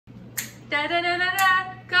Da da da da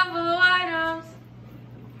da, couple of items.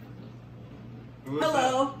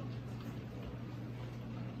 Hello.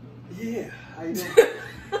 Yeah, how you doing?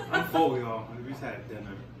 I'm full, y'all. We just had dinner.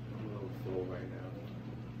 I'm a little full right now.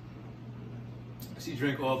 She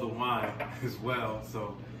drank all the wine as well,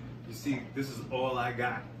 so you see, this is all I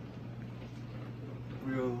got.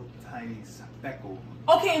 Real tiny speckle.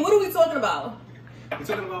 Okay, what are we talking about? We're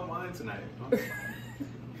talking about wine tonight. Huh?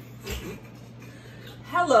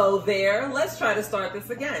 Hello there. Let's try to start this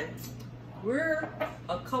again. We're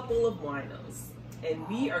a couple of winos, and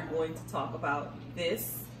we are going to talk about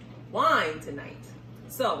this wine tonight.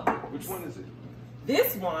 So, Which one is it?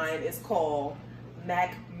 this wine is called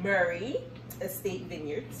MacMurray Estate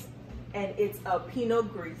Vineyards, and it's a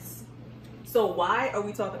Pinot Gris. So why are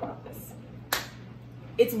we talking about this?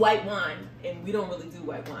 It's white wine, and we don't really do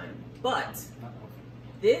white wine, but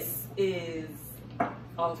this is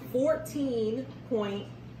a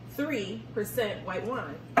 14.3% white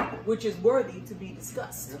wine, which is worthy to be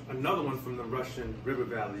discussed. Another one from the Russian River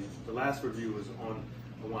Valley. The last review was on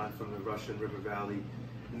a wine from the Russian River Valley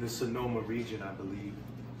in the Sonoma region, I believe.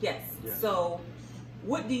 Yes. Yes. So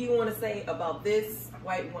what do you want to say about this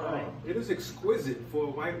white wine? It is exquisite for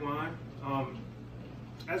a white wine.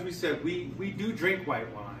 As we said, we do drink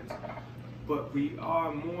white wines, but we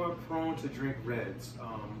are more prone to drink reds.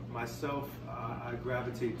 Myself, I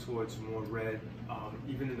gravitate towards more red,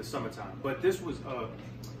 even in the summertime. But this was a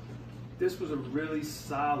really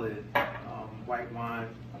solid white wine,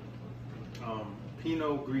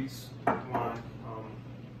 Pinot Gris wine.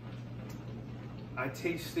 I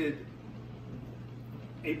tasted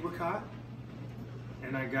apricot,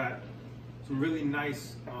 and I got some really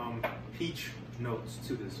nice peach notes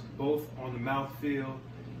to this, both on the mouthfeel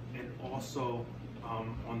and also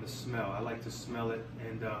on the smell. I like to smell it,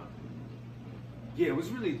 and yeah, it was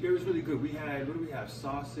really good. We had, what do we have?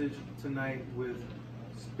 Sausage tonight with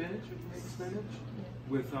spinach. We make spinach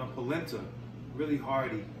with polenta. Really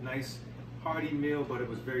hearty, nice hearty meal, but it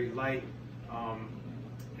was very light.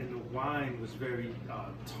 And the wine was very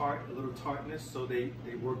tart, a little tartness, so they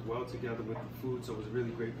worked well together with the food, so it was a really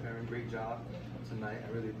great pairing. Great job tonight.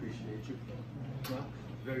 I really appreciate you. Well,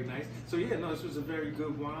 very nice. So yeah, no, this was a very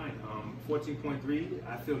good wine. 14.3,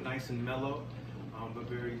 I feel nice and mellow, but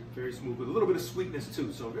very, very smooth, with a little bit of sweetness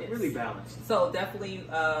too, so really balanced. So definitely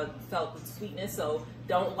felt the sweetness, so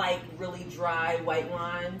don't like really dry white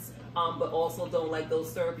wines, but also don't like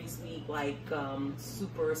those syrupy sweet, like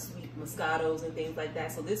super sweet Moscatos and things like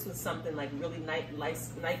that. So this was something like really nice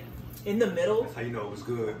in the middle. That's how you know it was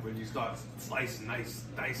good, when you start slicing nice.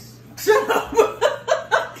 Shut up!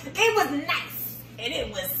 It was nice, and it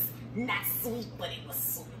was not sweet, but it was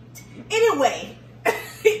sweet. Anyway,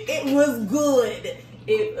 it was good.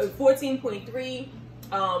 14.3.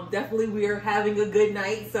 Definitely we're having a good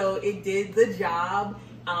night, so it did the job.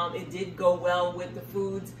 It did go well with the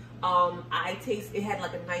foods. It had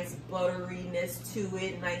like a nice butteriness to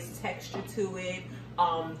it, nice texture to it.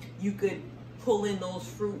 You could pull in those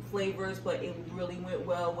fruit flavors, but it really went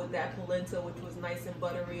well with that polenta, which was nice and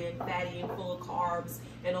buttery and fatty and full of carbs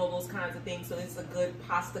and all those kinds of things. So it's a good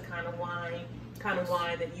pasta kind of wine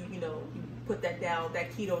that you put that down,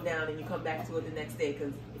 that keto down, and you come back to it the next day,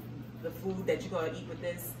 because the food that you're gonna eat with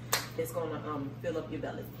this is gonna fill up your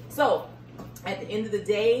belly. So at the end of the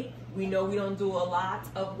day, we know we don't do a lot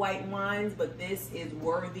of white wines, but this is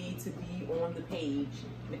worthy to be on the page.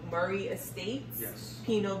 MacMurray Estates, Yes.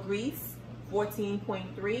 Pinot Gris,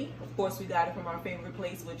 14.3. Of course, we got it from our favorite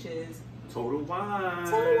place, which is Total Wine.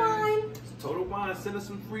 Total Wine. Total Wine, send us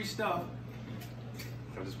some free stuff.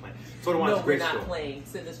 I'm just playing. Total Wine's No, a great we're not store. playing.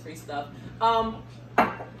 Send us free stuff.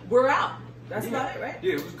 We're out. That's about it, right?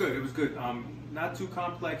 Yeah, it was good. It was good. Not too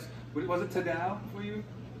complex. Was it Tadal for you?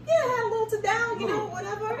 Yeah, I had a little to down,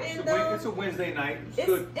 whatever. And It's a Wednesday night. it's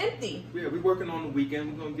Good. empty. Yeah, we're working on the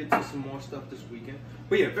weekend. We're gonna get to some more stuff this weekend.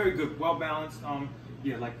 But yeah, very good, well balanced.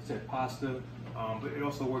 Yeah, like you said, pasta. But it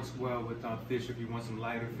also works well with fish if you want some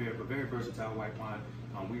lighter fare. But very versatile white wine.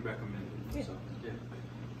 We recommend it. Yeah. So yeah,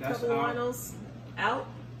 that's Couple our winos out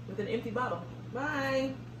with an empty bottle.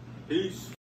 Bye. peace.